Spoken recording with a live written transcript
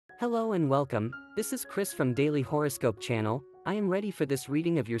Hello and welcome, this is Chris from Daily Horoscope channel. I am ready for this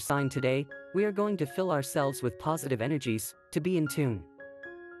reading of your sign today. We are going to fill ourselves with positive energies, to be in tune.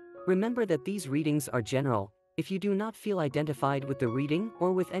 Remember that these readings are general. If you do not feel identified with the reading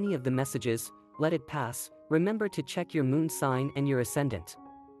or with any of the messages, let it pass. Remember to check your moon sign and your ascendant.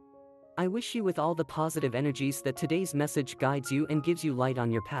 I wish you with all the positive energies that today's message guides you and gives you light on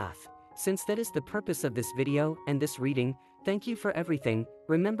your path. Since that is the purpose of this video and this reading, thank you for everything.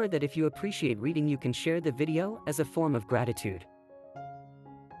 Remember that if you appreciate reading, you can share the video as a form of gratitude.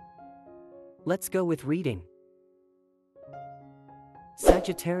 Let's go with reading.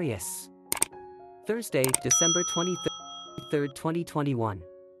 Sagittarius. Thursday, December 23rd, 2021.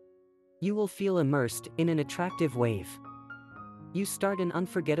 You will feel immersed in an attractive wave. You start an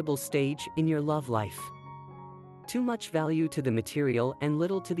unforgettable stage in your love life. Too much value to the material and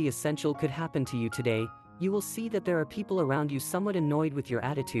little to the essential could happen to you today. You will see that there are people around you somewhat annoyed with your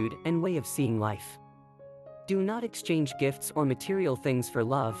attitude and way of seeing life. Do not exchange gifts or material things for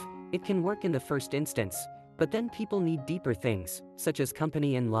love. It can work in the first instance, but then people need deeper things, such as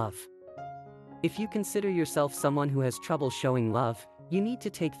company and love. If you consider yourself someone who has trouble showing love, you need to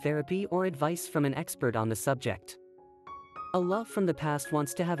take therapy or advice from an expert on the subject. A love from the past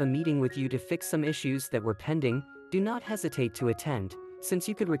wants to have a meeting with you to fix some issues that were pending. Do not hesitate to attend, since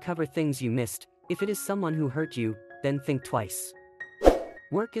you could recover things you missed. If it is someone who hurt you, then think twice.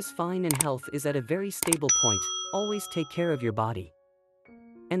 Work is fine and health is at a very stable point. Always take care of your body.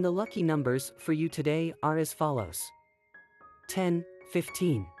 And the lucky numbers for you today are as follows: 10,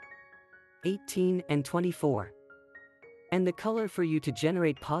 15, 18, and 24. And the color for you to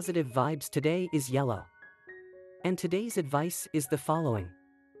generate positive vibes today is yellow. And today's advice is the following.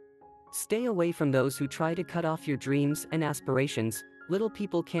 Stay away from those who try to cut off your dreams and aspirations. Little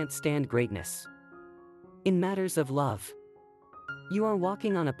people can't stand greatness. In matters of love, you are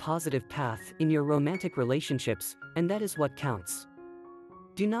walking on a positive path in your romantic relationships, and that is what counts.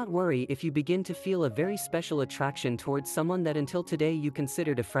 Do not worry if you begin to feel a very special attraction towards someone that until today you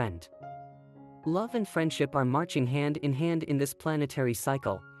considered a friend. Love and friendship are marching hand in this planetary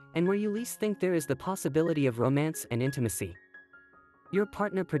cycle, and where you least think there is the possibility of romance and intimacy. Your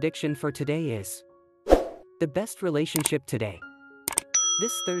partner prediction for today is the best relationship today.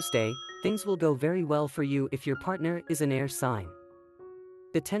 This Thursday, things will go very well for you if your partner is an air sign.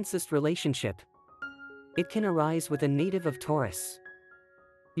 The tensest relationship. It can arise with a native of Taurus.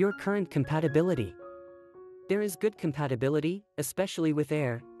 Your current compatibility. There is good compatibility, especially with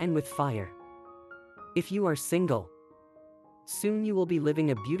air and with fire. If you are single, soon you will be living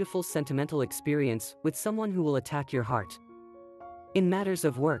a beautiful sentimental experience with someone who will attack your heart. In matters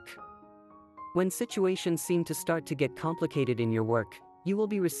of work, when situations seem to start to get complicated in your work, you will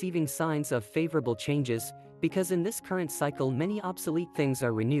be receiving signs of favorable changes, because in this current cycle many obsolete things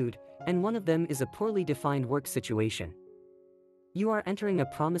are renewed, and one of them is a poorly defined work situation. You are entering a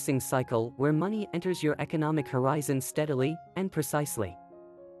promising cycle where money enters your economic horizon steadily and precisely.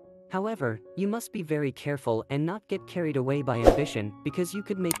 However, you must be very careful and not get carried away by ambition, because you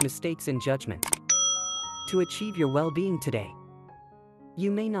could make mistakes in judgment. To achieve your well-being today, you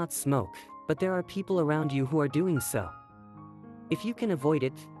may not smoke, but there are people around you who are doing so. If you can avoid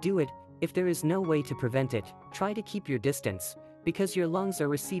it, do it. If there is no way to prevent it, try to keep your distance, because your lungs are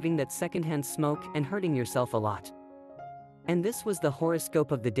receiving that secondhand smoke and hurting yourself a lot. And this was the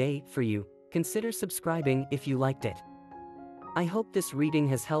horoscope of the day for you. Consider subscribing if you liked it. I hope this reading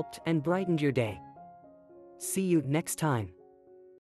has helped and brightened your day. See you next time.